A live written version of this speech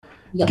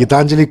Yep.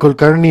 Geetanjali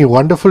Kulkarni,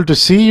 wonderful to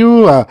see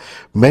you.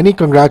 Many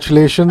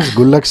congratulations.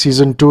 Gullak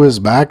season 2 is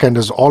back, and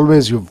as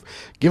always, you've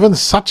given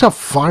such a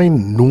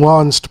fine,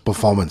 nuanced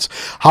performance.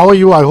 How are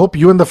you? I hope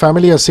you and the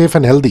family are safe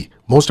and healthy.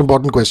 Most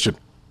important question.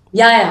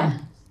 Yeah.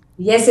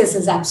 Yes,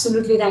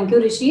 absolutely. Thank you,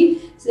 Hrishi.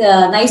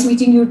 Nice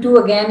meeting you too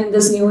again in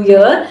this new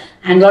year,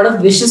 and a lot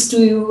of wishes to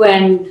you.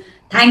 And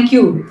thank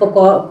you for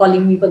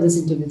calling me for this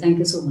interview. Thank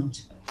you so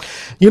much.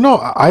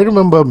 I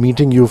remember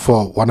meeting you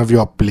for one of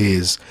your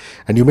plays,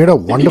 and you made a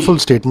wonderful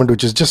statement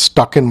which is just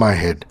stuck in my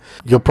head.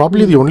 You're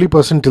probably the only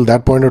person till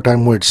that point of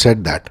time who had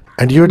said that.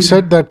 And you had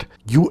said that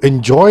you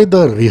enjoy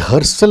the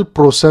rehearsal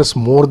process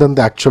more than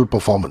the actual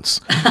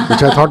performance,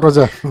 which I thought was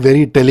a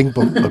very telling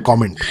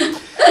comment.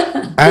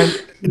 And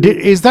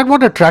is that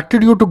what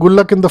attracted you to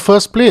Gullak in the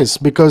first place?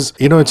 Because,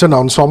 it's an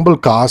ensemble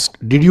cast.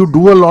 Did you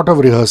do a lot of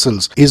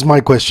rehearsals? Is my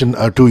question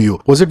to you.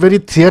 Was it very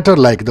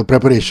theatre-like, the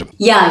preparation?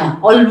 Yeah,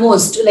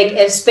 almost. Like,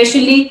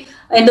 especially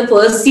in the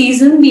first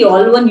season, we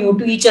all were new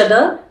to each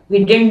other.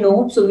 We didn't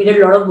know, so we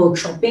did a lot of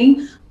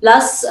workshopping.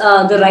 Plus,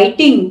 the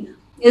writing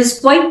is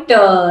quite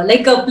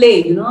like a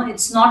play,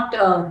 It's not,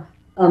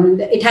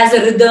 it has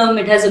a rhythm,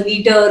 it has a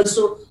meter.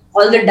 So,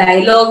 all the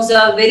dialogues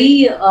are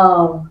very...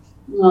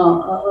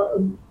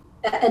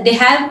 they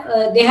have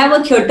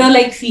a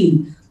theatre-like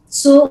feel.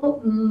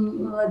 So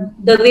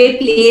the way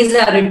plays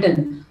are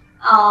written.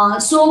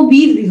 So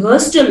we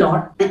rehearsed a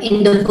lot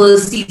in the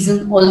first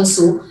season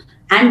also,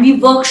 and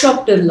we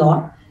workshopped a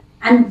lot,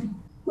 and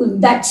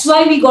that's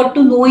why we got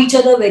to know each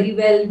other very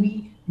well.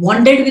 We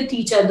bonded with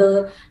each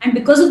other, and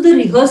because of the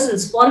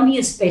rehearsals, for me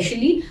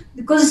especially,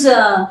 because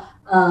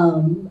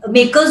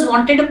makers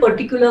wanted a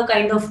particular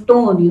kind of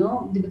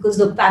tone, because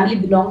the family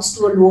belongs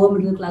to a lower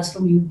middle class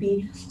from UP.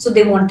 So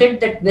they wanted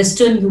that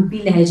Western UP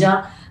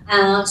Leheja.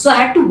 So I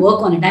had to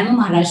work on it. I'm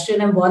a Maharashtrian.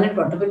 I'm born and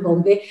brought up in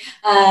Bombay.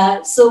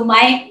 So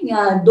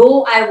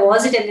though I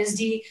was at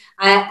NSD,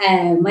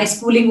 my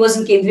schooling was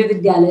in Kendriya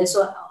Vidyalaya.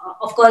 So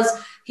of course,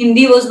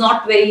 Hindi was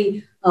not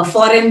very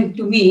foreign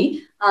to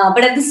me.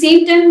 But at the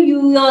same time,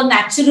 your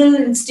natural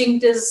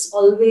instinct is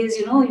always,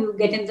 you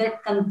get in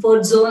that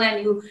comfort zone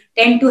and you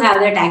tend to have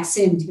that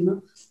accent,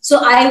 So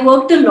I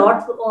worked a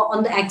lot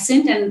on the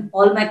accent, and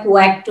all my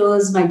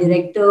co-actors, my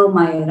director,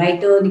 my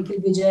writer, Nikhil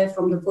Vijay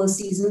from the first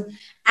season,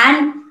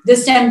 and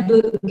this time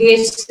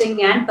Durgesh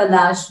Singh and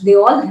Palash, they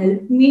all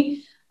helped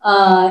me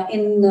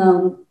in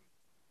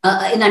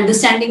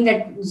understanding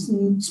that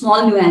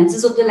small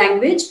nuances of the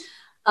language.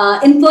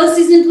 In first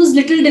season, it was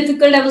little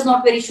difficult. I was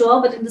not very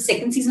sure. But in the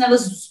second season, I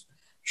was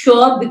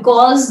sure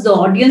because the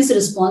audience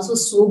response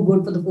was so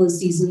good for the first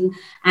season.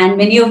 And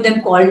many of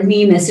them called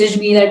me, messaged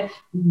me that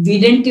we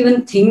didn't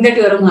even think that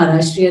you're a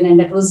Maharashtrian. And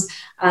that was,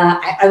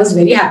 I was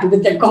very happy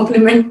with that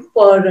compliment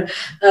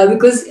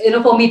because,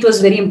 for me, it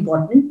was very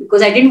important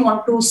because I didn't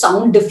want to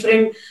sound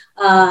different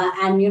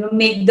and,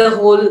 make the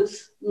whole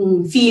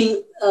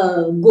feel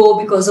go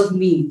because of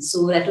me.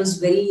 So that was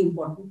very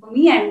important for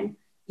me. And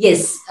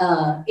yes,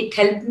 it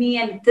helped me,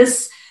 and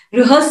this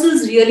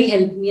rehearsals really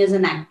helped me as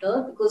an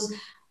actor because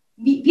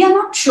we are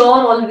not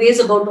sure always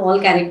about all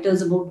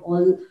characters, about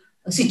all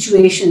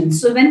situations.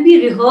 So when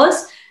we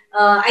rehearse,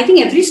 I think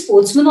every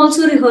sportsman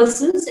also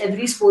rehearses.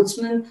 Every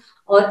sportsman,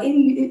 or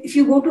if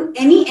you go to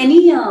any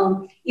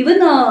even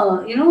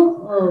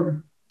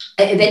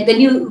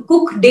when you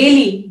cook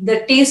daily,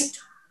 the taste,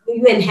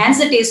 you enhance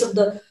the taste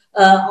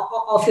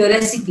of your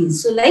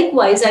recipes. So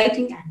likewise, I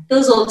think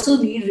actors also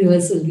need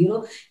rehearsal.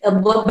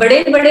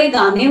 बड़े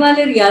गाने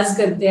वाले रियाज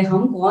करते हैं,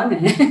 हम कौन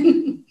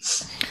हैं?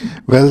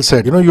 Well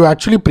said. You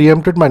actually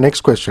preempted my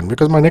next question,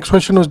 because my next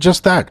question was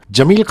just that.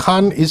 Jameel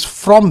Khan is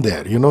from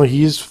there.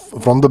 He is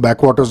from the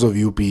backwaters of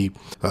UP.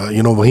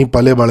 Wahin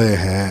pale bade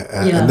hain.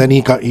 And then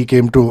he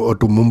came to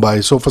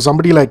Mumbai. So for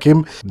somebody like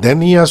him,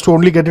 then he has to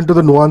only get into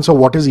the nuance of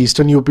what is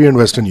Eastern UP and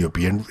Western UP,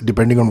 and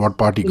depending on what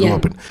part he grew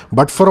up in.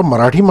 But for a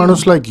Marathi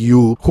manus like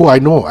you, who I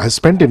know has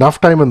spent enough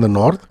time in the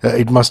north,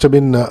 it must have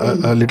been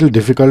a little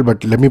difficult.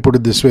 But let me put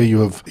it this way: you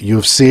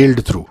have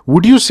sailed through.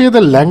 Would you say the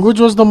language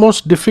was the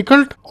most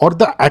difficult, or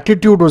the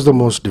attitude was the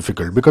most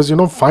difficult? Because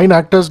fine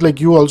actors like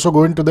you also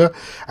go into the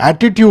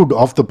attitude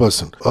of the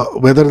person,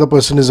 whether the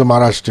person is a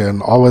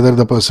Maharashtrian or whether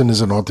the person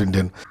is a North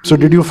Indian. So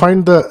did you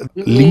find the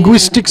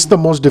linguistics the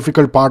most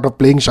difficult part of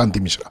playing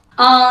Shanti Mishra?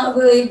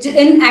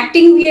 In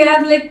acting, we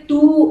have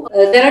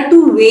there are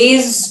two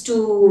ways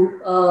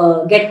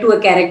to get to a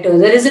character.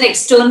 There is an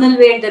external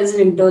way and there is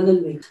an internal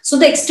way. So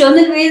the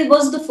external way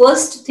was, the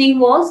first thing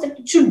was that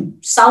it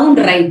should sound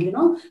right,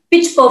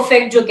 pitch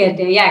perfect जो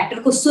कहते हैं, या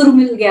actor को सुर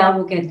मिल गया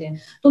वो कहते हैं.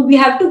 So we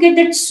have to get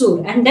that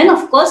sur, and then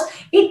of course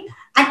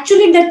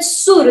that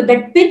sur,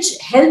 that pitch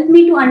helped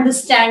me to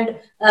understand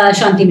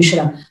Shanti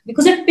Mishra,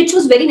 because that pitch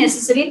was very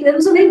necessary. There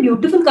was a very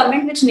beautiful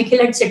comment which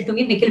Nikhil had said to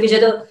me, Nikhil Vijay,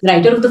 the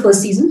writer of the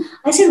first season.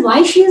 I said,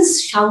 why she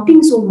is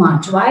shouting so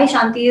much? Why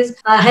Shanti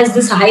has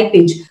this high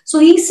pitch? So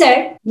he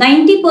said,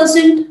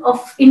 90%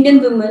 of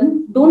Indian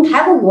women don't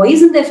have a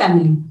voice in their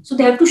family. So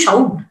they have to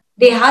shout.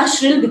 they are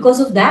shrill because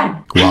of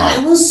that. Wow.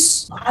 And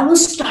I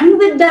was stunned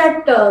with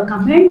that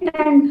comment,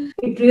 and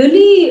it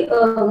really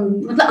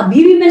मतलब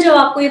अभी भी मैं जब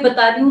आपको ये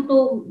बता रही हूँ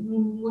तो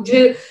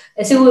मुझे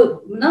ऐसे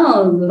वो ना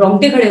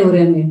रोंगटे खड़े हो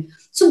रहे हैं.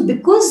 So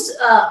because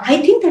I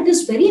think that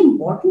is very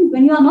important.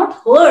 When you are not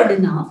heard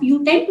enough,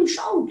 you tend to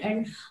shout,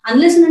 and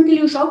unless and until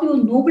you shout,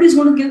 nobody is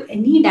going to give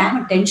any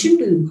damn attention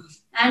to you.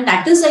 And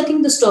that is, I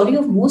think, the story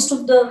of most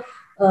of the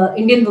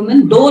Indian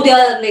women. Though they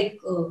are like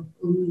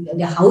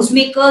they are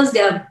housemakers,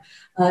 they are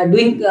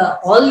doing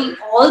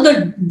all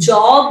the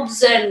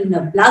jobs,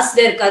 and plus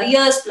their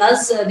careers,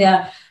 plus they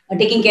are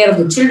taking care of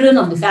the children,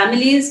 of the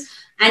families,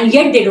 and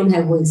yet they don't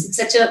have voice. It's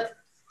such a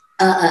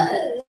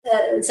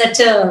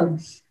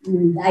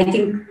I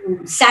think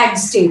sad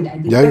state. I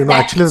think. Yeah,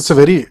 actually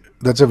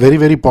that's a very,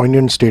 very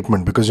poignant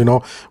statement, because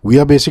we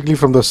are basically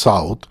from the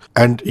South,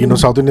 and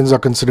South Indians are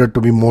considered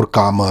to be more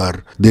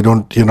calmer.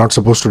 You're not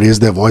supposed to raise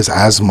their voice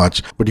as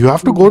much, but you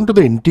have to go into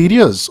the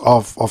interiors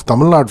of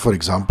Tamil Nadu, for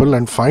example,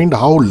 and find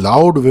how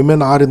loud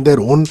women are in their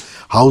own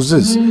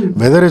houses,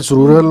 whether it's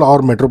rural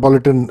or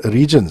metropolitan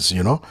regions,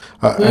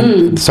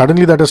 and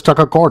suddenly that has struck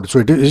a chord. So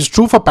it is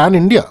true for pan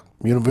India.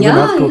 Women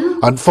have to,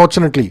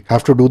 unfortunately,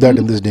 have to do that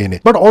in this day and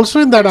age. But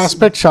also in that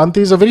aspect, Shanti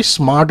is a very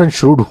smart and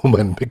shrewd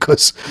woman,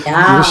 because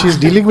she's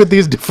dealing with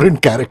these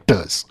different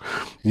characters.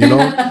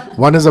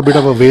 One is a bit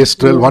of a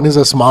wastrel, one is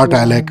a smart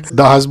aleck.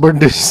 The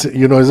husband is,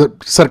 is a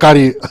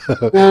sarkari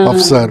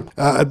officer,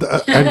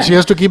 and she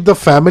has to keep the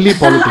family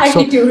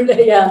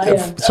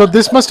politics. So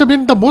this must have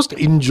been the most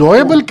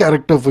enjoyable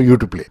character for you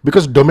to play,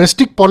 because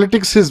domestic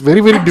politics is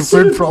very, very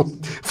different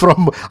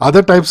from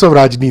other types of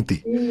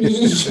Rajniti.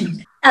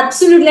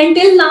 Absolutely.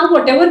 Until now,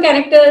 whatever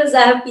characters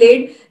I have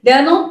played, they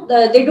are not.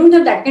 They don't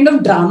have that kind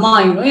of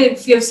drama.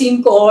 If you have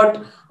seen Court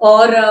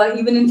or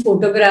even in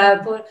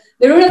Photograph,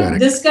 they don't have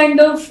this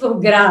kind of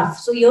graph.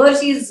 So here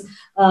she's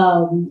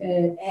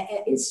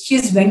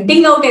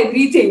venting out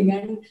everything,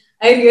 and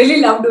I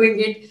really love doing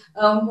it.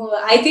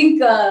 I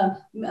think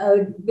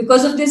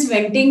because of this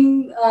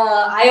venting,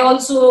 I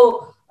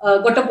also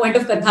got a point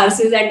of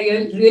catharsis and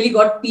really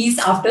got peace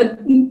after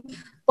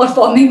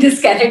performing this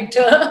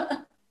character.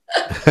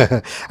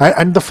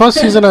 And the first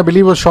season, I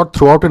believe, was shot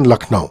throughout in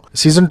Lucknow.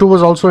 Season 2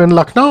 was also in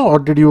Lucknow, or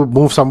did you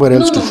move somewhere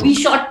else to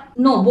shoot?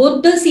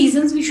 Both the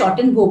seasons we shot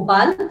in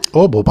Bhopal.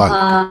 Oh, Bhopal.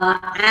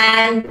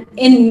 And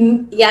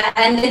in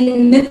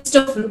midst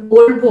of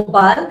old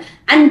Bhopal,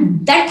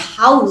 and that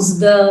house,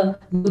 the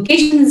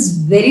location is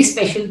very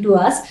special to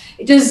us.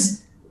 It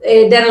is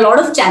there are a lot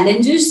of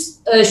challenges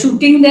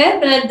shooting there,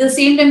 but at the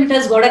same time, it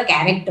has got a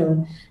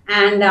character.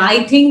 And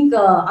I think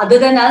other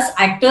than us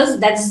actors,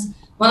 that's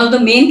one of the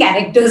main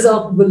characters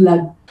of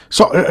Gullak.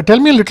 So tell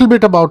me a little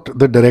bit about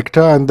the director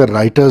and the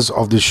writers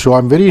of this show.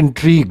 I'm very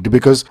intrigued,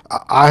 because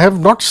I have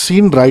not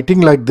seen writing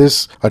like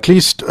this, at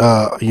least,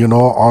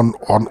 on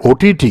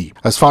OTT,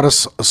 as far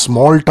as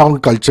small town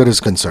culture is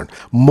concerned.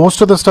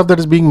 Most of the stuff that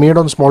is being made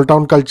on small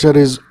town culture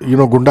is,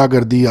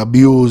 gundagardi,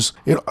 abuse,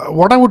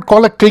 what I would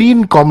call a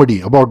clean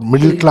comedy about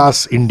middle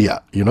class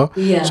India,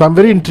 Yeah. So I'm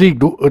very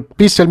intrigued.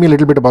 Please tell me a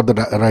little bit about the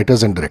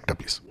writers and director,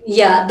 please.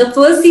 Yeah, the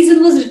first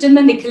season was written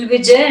by Nikhil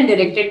Vijay and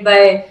directed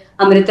by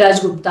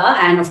Amritraj Gupta,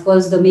 and of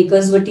course the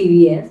makers were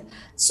TVF.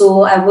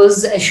 So I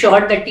was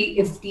assured that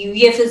if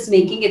TVF is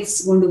making,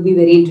 it's going to be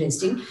very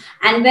interesting.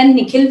 And when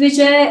Nikhil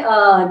Vijay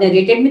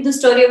narrated me the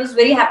story, I was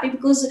very happy,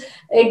 because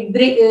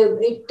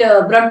it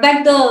brought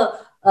back the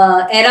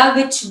era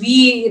which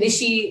we,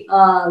 Hrishi,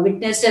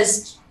 witnessed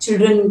as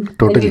children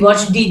when we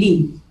watched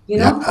DD.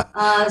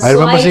 I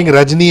remember seeing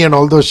Rajni and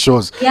all those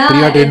shows.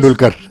 Priya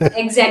Tendulkar.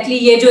 Exactly.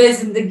 Ye Jo Hai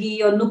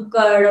Zindagi or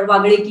Nukkad or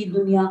Wagade Ki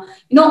Duniya.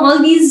 All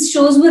these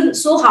shows were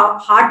so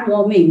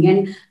heartwarming,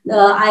 and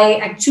I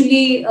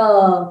actually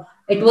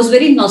it was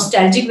very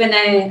nostalgic when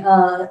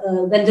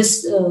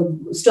this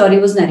story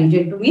was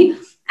narrated to me.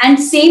 And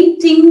same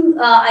thing,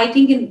 I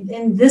think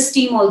in this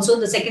team also,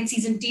 the second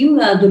season team,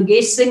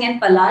 Durgesh Singh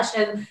and Palash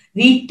have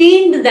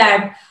retained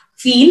that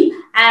feel,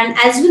 and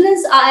as well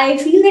as I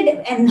feel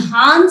that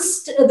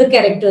enhanced the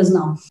characters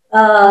now.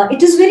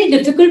 It is very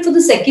difficult for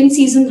the second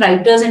season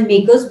writers and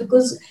makers,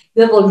 because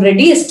you have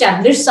already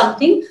established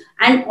something,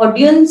 and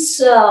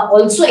audience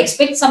also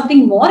expect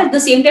something more. At the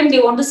same time, they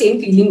want the same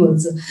feeling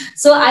also.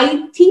 So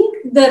I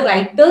think the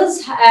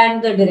writers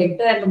and the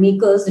director and the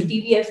makers, the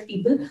TVF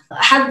people,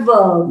 have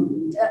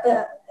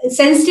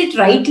sensed it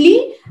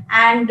rightly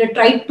and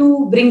tried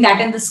to bring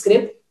that in the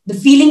script. The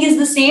feeling is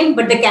the same,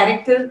 but the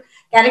characters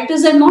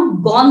have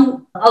not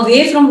gone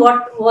away from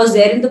what was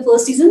there in the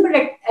first season, but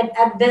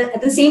at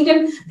the same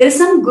time, there is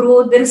some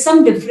growth, there is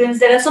some difference,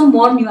 there are some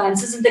more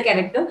nuances in the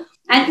character,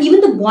 and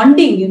even the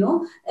bonding,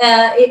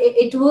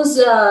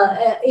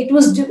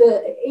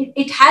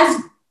 it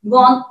has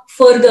gone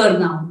further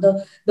now.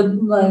 The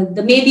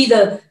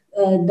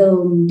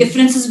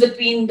differences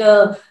between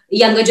the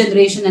younger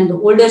generation and the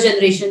older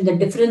generation, the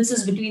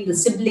differences between the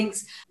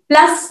siblings,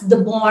 plus the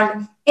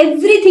bond,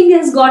 everything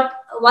has got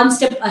one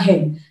step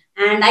ahead.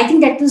 And I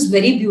think that was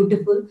very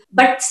beautiful.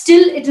 But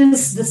still, it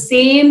is the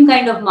same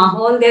kind of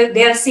mahal.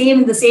 They are same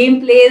in the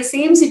same place,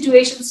 same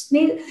situations,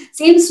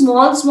 same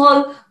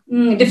small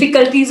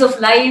difficulties of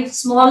life,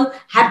 small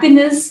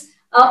happiness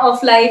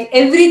of life.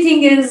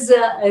 Everything is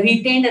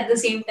retained at the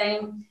same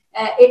time.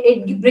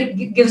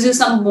 It gives you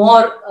some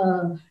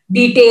more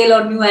detail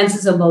or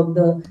nuances about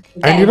the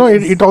And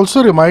it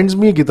also reminds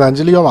me,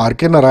 Geetanjali, of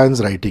R.K.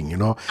 Narayan's writing,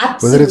 Absolutely.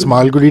 whether it's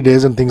Malgudi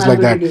Days and things like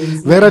that,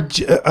 Days, where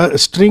a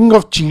string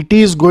of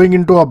cheaties going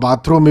into a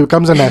bathroom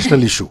becomes a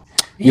national issue.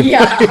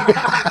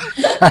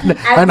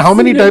 And how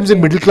many times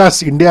in middle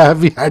class India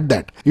have we had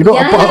that?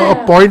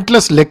 A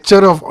pointless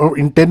lecture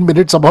in 10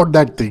 minutes about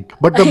that thing.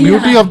 But the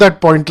beauty of that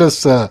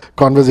pointless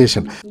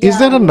conversation. Is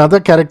there another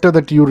character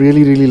that you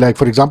really, really like?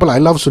 For example, I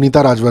love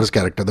Sunita Rajwar's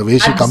character, the way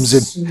she comes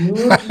in.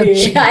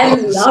 Absolutely. I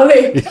love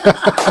it.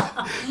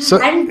 So,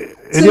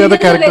 any other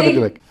character that you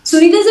like?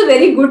 Sunita is a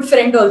very good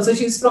friend also.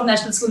 She's from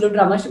National School of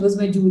Drama. She was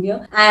my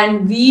junior.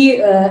 And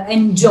we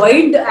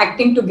enjoyed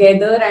acting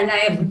together. And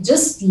I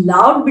just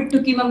loved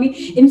Bittu Ki Mummy.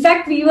 In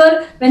fact,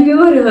 when we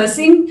were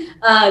rehearsing,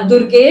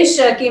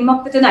 Durgesh came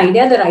up with an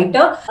idea, the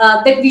writer,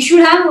 that we should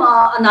have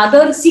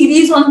another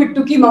series on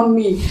Bittu Ki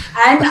Mummy.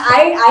 And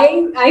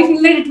I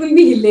feel that it will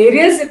be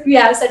hilarious if we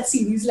have such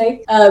series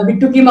like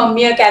Bittu Ki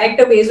Mummy, a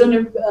character-based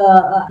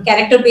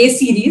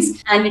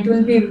series. And it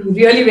will be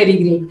really very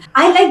great.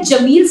 I like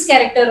Jamil's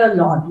character a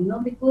lot.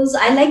 Because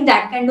I like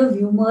that kind of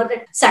humor,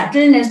 that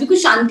subtleness,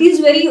 because Shanti is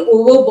very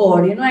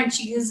overboard, and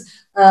she is,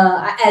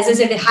 as I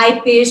said,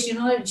 high-paced,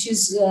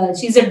 she's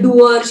a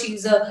doer,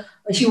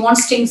 she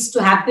wants things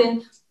to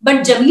happen.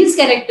 But Jamil's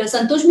character,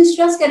 Santosh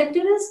Mishra's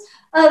character is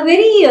a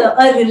very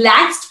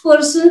relaxed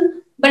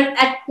person, but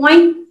at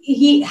point,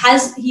 he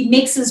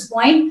makes his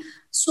point.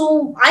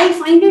 So I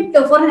find it,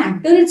 for an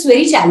actor, it's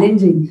very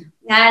challenging.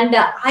 And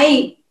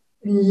I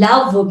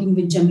love working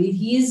with Jamil.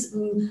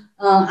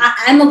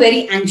 I'm a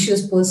very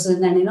anxious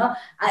person, and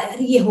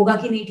ये होगा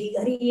कि नहीं ठीक,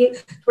 अरे ये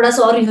थोड़ा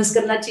सा और रिहर्स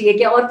करना चाहिए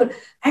क्या, और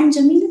and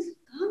Jamil is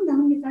calm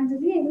down,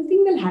 Geetanjali,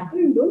 everything will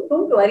happen,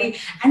 don't worry.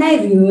 And I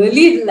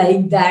really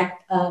like that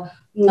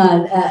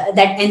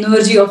that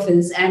energy of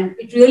his, and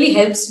it really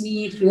helps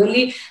me. It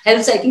really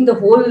helps, I think, the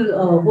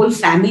whole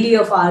family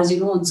of ours,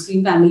 on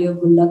screen family of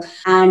Gullak.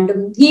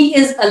 And he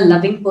is a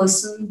loving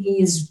person.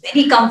 He is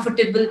very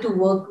comfortable to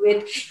work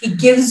with. He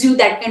gives you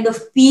that kind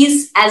of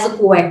peace as a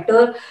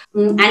co-actor.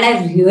 And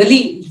I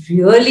really,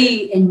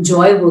 really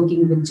enjoy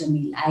working with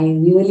Jamil. I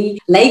really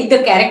like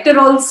the character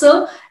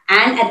also.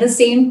 And at the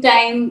same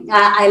time,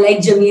 I like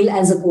Jamil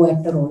as a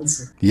co-actor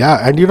also.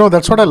 Yeah, and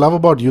that's what I love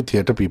about you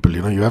theatre people.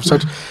 You have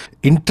such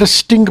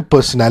interesting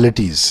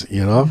personalities.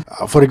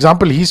 For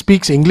example, he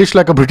speaks English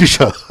like a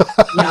Britisher.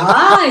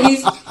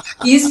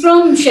 He's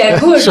from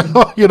Sherwood. So, he's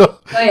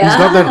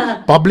got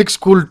that public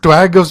school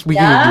twang of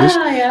speaking English.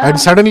 And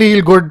suddenly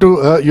he'll go into,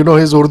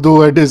 his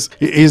Urdu and his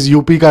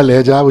UP ka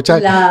lehja, which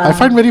I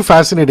find very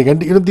fascinating.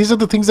 And, these are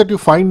the things that you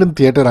find in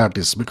theatre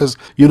artists, because,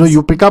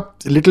 you pick up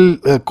little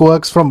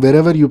quirks from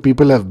wherever you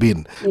people have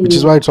been, which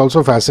is why it's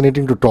also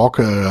fascinating to talk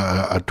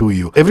to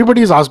you.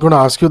 Everybody is going to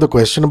ask you the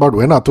question about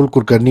when Atul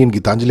Kulkarni and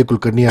Geetanjali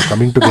Kulkarni are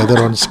coming together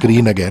on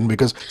screen again,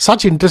 because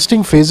such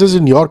interesting phases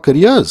in your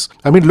careers.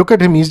 I mean, look at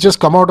him. He's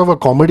just come out of a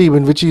comedy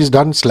in which he's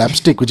done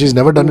slapstick, which he's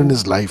never done in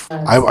his life.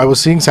 I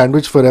was seeing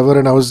Sandwich Forever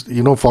and I was,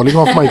 falling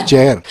off my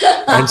chair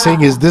and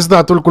saying, is this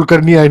the Atul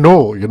Kulkarni I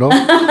know,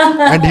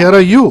 And here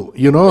are you,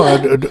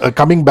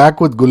 coming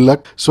back with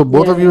Gullak. So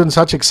both of you in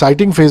such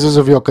exciting phases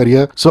of your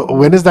career. So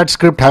when is that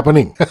script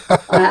happening?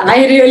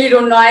 I really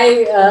don't know.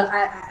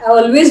 I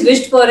always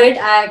wished for it.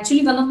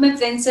 Actually, one of my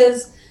friends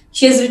says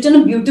she has written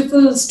a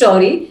beautiful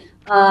story,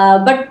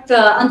 but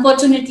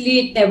unfortunately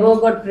it never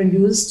got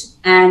produced.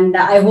 And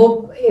I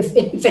hope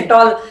if at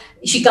all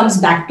she comes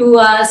back to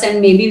us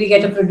and maybe we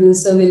get a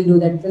producer, we'll do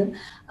that film.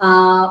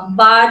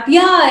 But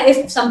yeah,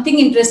 if something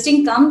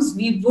interesting comes,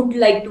 we would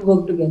like to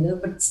work together.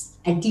 But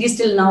at least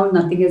till now,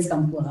 nothing has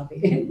come to our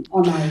way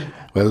on our way.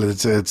 Well,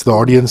 it's the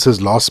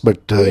audience's loss, but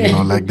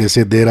like they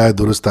say, dera hai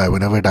durust hai.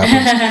 Whenever it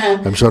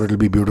happens, I'm sure it'll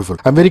be beautiful.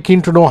 I'm very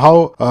keen to know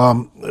how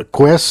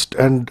Quest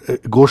and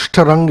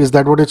Goshtarang, is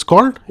that what it's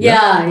called?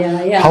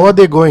 Yeah. How are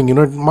they going?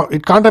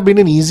 It can't have been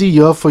an easy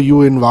year for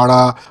you in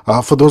Vada.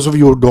 For those of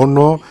you who don't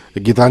know,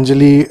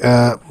 Geetanjali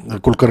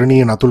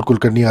Kulkarni and Atul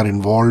Kulkarni are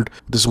involved.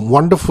 This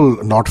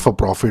wonderful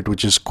not-for-profit,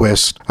 which is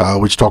Quest,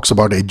 which talks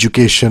about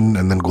education,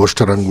 and then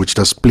Goshtarang, which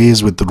does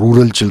plays with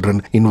rural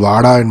children in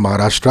Vada and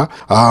Maharashtra.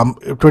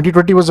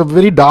 2020 was a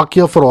very dark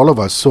year for all of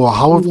us. So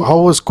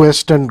how was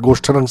Quest and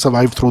Goshtarang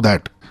survived through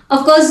that?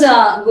 Of course,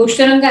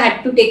 Goshtaranga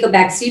had to take a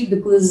backseat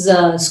because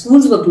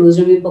schools were closed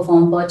and we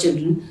performed for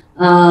children.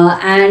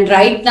 And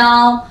right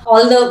now,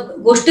 all the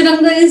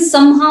Goshtiranga is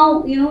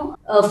somehow,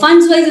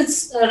 funds wise,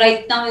 it's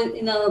right now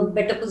in a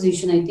better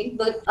position, I think.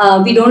 But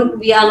we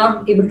are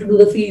not able to do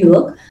the field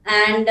work.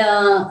 And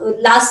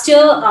last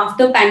year,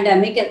 after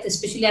pandemic,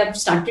 especially, I've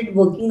started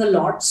working a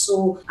lot.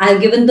 So I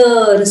have given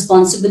the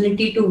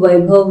responsibility to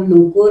Vaibhav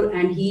Lokur,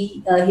 and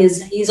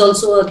he's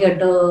also a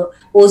theatre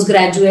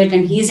postgraduate,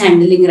 and he's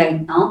handling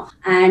right now.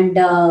 And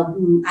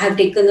I have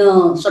taken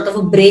a sort of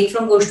a break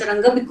from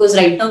Goshtiranga because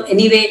right now,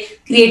 anyway,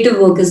 creative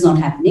work is not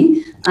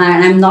happening.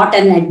 And I'm not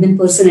an admin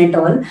person at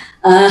all.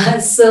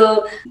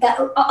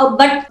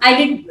 But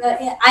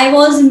I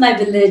was in my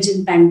village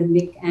in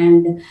pandemic,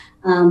 and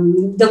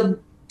the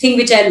thing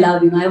which I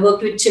love, I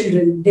worked with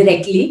children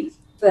directly.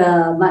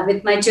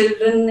 With my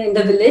children in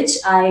the village,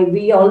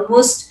 we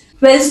almost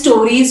 12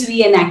 stories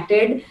we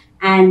enacted,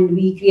 and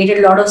we created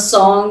a lot of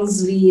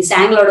songs, we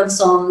sang a lot of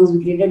songs,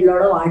 we created a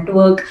lot of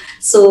artwork.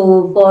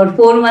 So for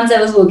 4 months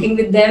I was working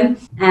with them,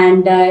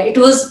 and it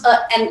was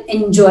an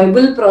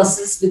enjoyable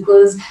process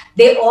because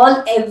there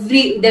were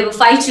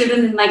 5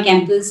 children in my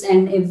campus,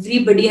 and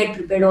everybody had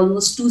prepared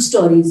almost 2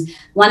 stories,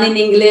 one in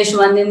English,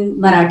 one in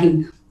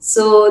Marathi.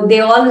 So they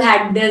all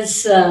had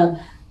this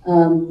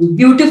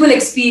beautiful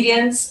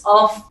experience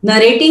of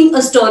narrating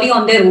a story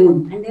on their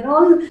own, and they're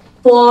all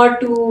 4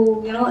 to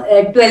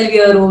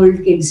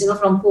 12-year-old kids.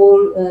 From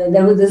 4,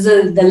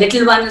 the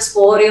little one is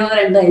 4-year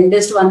and the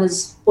eldest one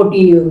is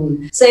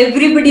 14-year-old. So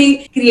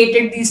everybody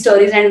created these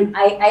stories, and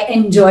I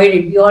enjoyed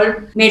it. We all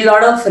made a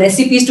lot of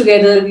recipes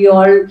together. We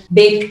all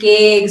baked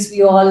cakes.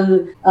 We all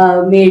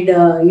made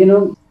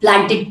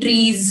planted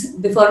trees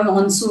before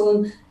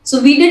monsoon. So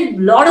we did a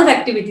lot of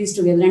activities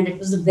together, and it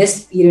was the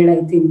best period,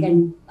 I think.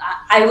 And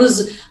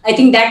I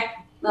think that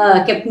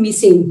kept me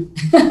sane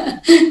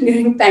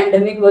during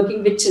pandemic,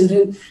 working with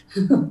children.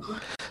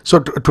 So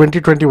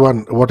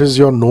 2021, what is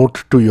your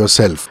note to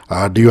yourself?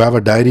 Do you have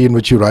a diary in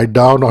which you write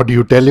down, or do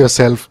you tell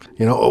yourself,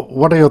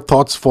 what are your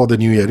thoughts for the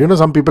new year?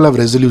 Some people have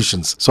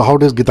resolutions. So how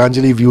does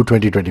Geetanjali view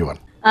 2021?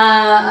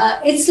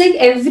 It's like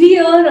every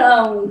year,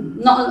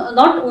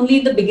 not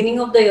only the beginning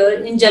of the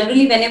year, in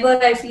generally, whenever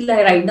I feel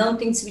I write down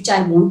things which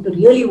I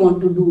really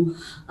want to do,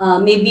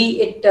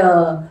 maybe it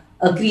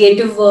a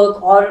creative work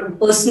or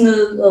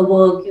personal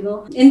work,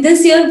 In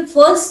this year,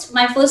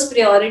 my first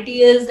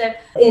priority is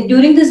that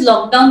during this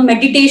lockdown,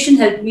 meditation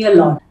helped me a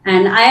lot.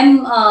 And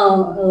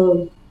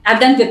I've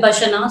done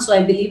Vipassana, so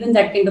I believe in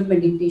that kind of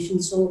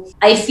meditation. So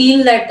I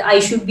feel that I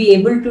should be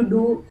able to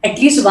do at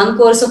least one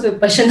course of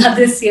Vipassana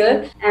this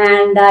year,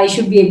 and I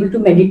should be able to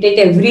meditate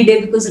every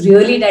day, because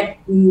really that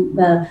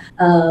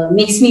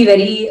makes me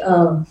very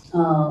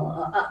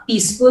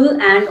peaceful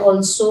and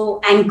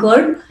also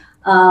anchored.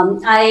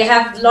 I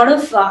have a lot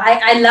of,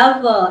 I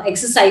love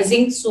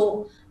exercising,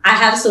 so I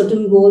have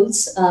certain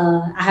goals.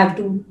 I have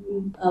to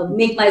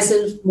make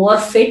myself more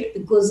fit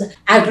because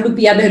I have to do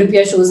Piya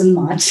Bhairupia shows in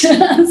March.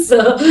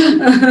 So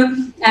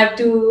I have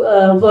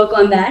to work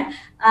on that.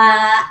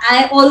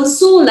 I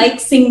also like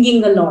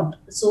singing a lot.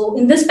 So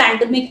in this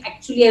pandemic,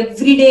 actually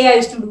every day I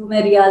used to do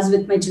my riyaz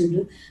with my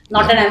children.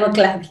 Not that I'm a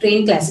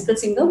trained classical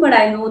singer, but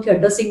I know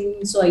theatre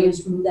singing, so I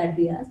used to do that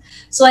riyaz.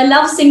 So I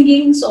love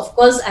singing, so of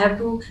course I have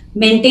to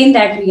maintain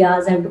that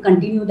riyaz, I have to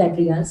continue that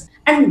riyaz.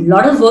 And a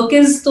lot of work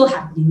is still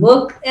happening.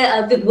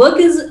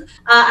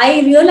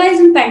 I realized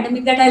in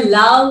pandemic that I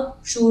love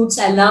shoots,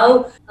 I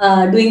love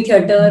doing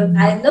theatre,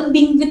 I love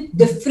being with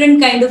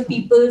different kind of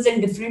peoples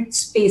and different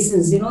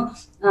spaces,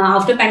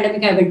 After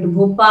pandemic, I went to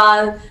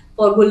Bhopal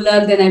for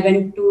Gullak, then I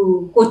went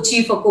to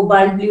Kochi for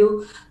Cobalt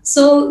Blue.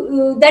 So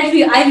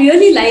I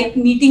really like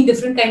meeting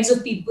different kinds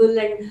of people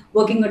and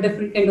working on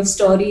different kind of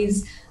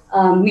stories,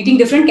 meeting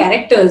different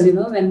characters,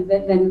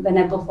 when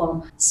I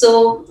perform.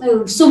 So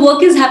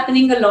work is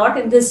happening a lot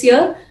in this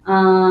year,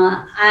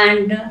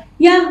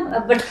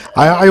 but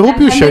I hope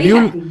you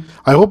schedule.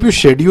 I hope you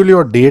schedule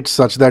your dates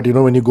such that,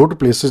 when you go to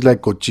places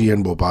like Kochi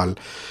and Bhopal,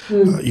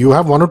 you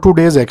have 1 or 2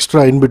 days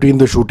extra in between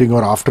the shooting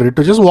or after it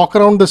to just walk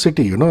around the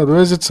city,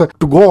 Otherwise,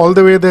 to go all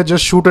the way there,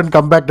 just shoot and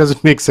come back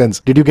doesn't make sense.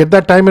 Did you get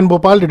that time in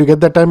Bhopal? Did you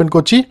get that time in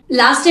Kochi?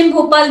 Last time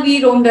Bhopal,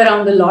 we roamed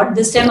around a lot.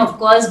 This time, of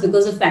course,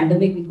 because of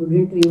pandemic, we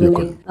couldn't.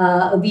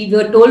 We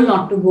were told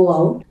not to go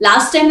out.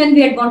 Last time when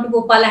we had gone to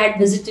Bhopal, I had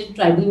visited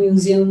Tribal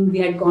Museum. We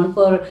had gone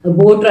for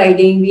boat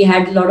riding. We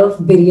had a lot of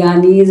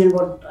biryanis and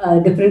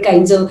different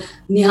kinds of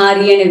nihari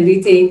and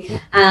everything.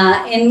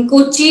 In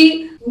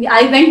Kochi,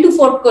 I went to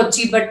Fort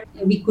Kochi, but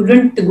we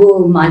couldn't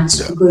go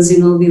much because,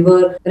 we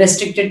were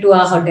restricted to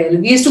our hotel.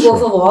 We used to go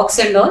for walks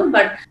and all,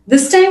 but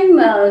this time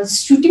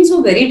shootings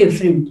were very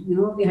different.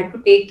 We had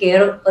to take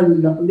care a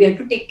lot. We had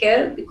to take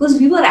care because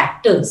we were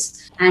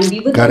actors, and we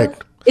were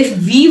correct. If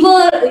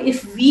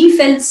we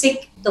felt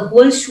sick, the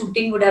whole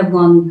shooting would have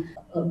gone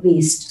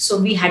waste. So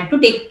we had to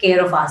take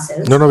care of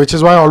ourselves. No, which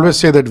is why I always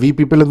say that we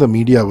people in the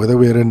media, whether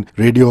we're in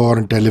radio or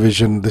in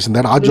television, this and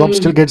that, our job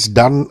still gets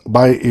done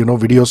by,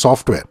 video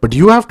software. But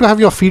you have to have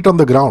your feet on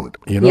the ground,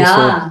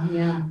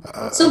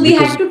 So we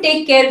had to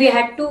take care. We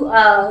had to,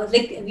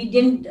 we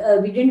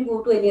didn't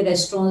go to any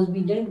restaurants.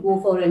 We didn't go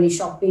for any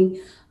shopping.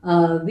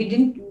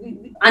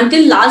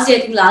 until last day. I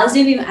think last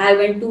day I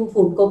went to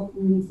Fort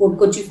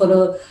Kochi for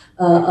a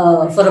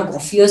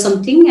coffee or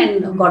something,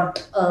 and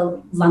got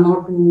one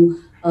or two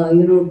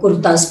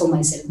kurtas for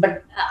myself.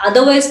 But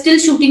otherwise, still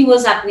shooting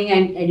was happening,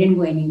 and I didn't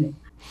go anywhere.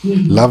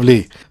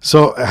 Lovely.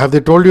 So, have they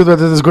told you that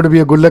this is going to be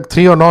a Gullak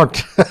 3 or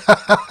not?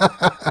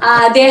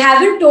 They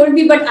haven't told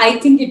me, but I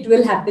think it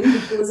will happen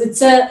because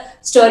it's a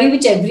story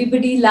which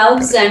everybody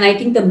loves, and I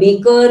think the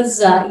makers,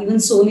 even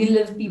Sony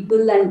Live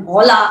people, and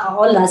all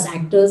us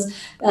actors,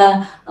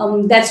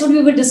 that's what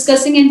we were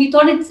discussing, and we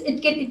thought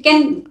it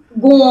can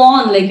go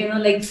on,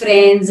 like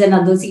Friends and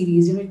other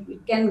series.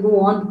 It can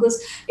go on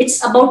because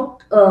it's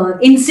about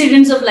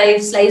incidents of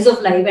life, slice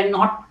of life, and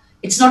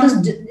it's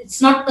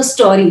not a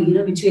story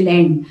which will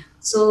end.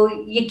 सो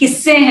ये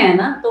किस्से हैं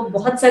ना, तो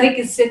बहुत सारे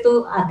किस्से तो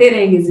आते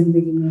रहेंगे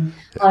जिंदगी में,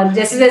 और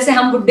जैसे जैसे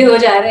हम बुढ़े हो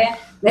जा रहे हैं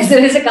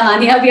वैसे वैसे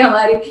कहानियां भी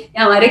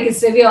हमारे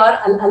किस्से भी और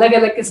अलग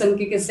अलग किस्म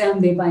के किस्से हम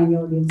दे पाएंगे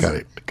audience.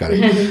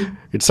 Correct.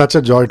 It's such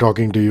a joy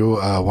talking to you.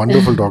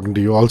 Wonderful talking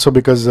to you. Also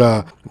because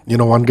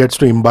one gets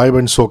to imbibe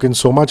and soak in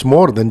so much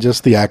more than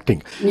just the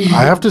acting.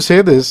 I have to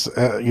say this.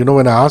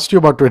 When I asked you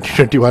about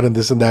 2021 and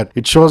this and that,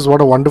 it shows what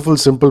a wonderful,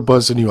 simple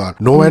person you are.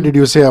 Nowhere did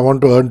you say I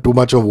want to earn too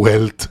much of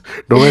wealth.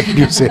 Nowhere did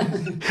you say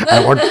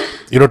I want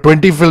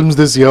 20 films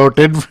this year,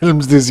 10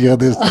 films this year.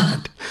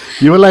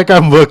 You were like,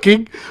 I'm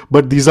working,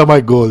 but these are my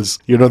goals.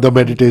 The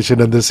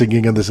meditation and the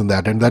singing and this and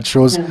that. And that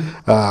shows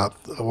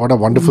what a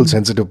wonderful,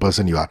 sensitive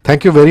person you are.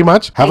 Thank you very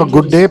much. Have a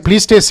good day.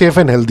 Please stay safe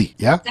and healthy.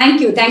 Yeah.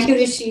 Thank you,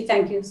 Hrishi.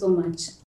 Thank you so much.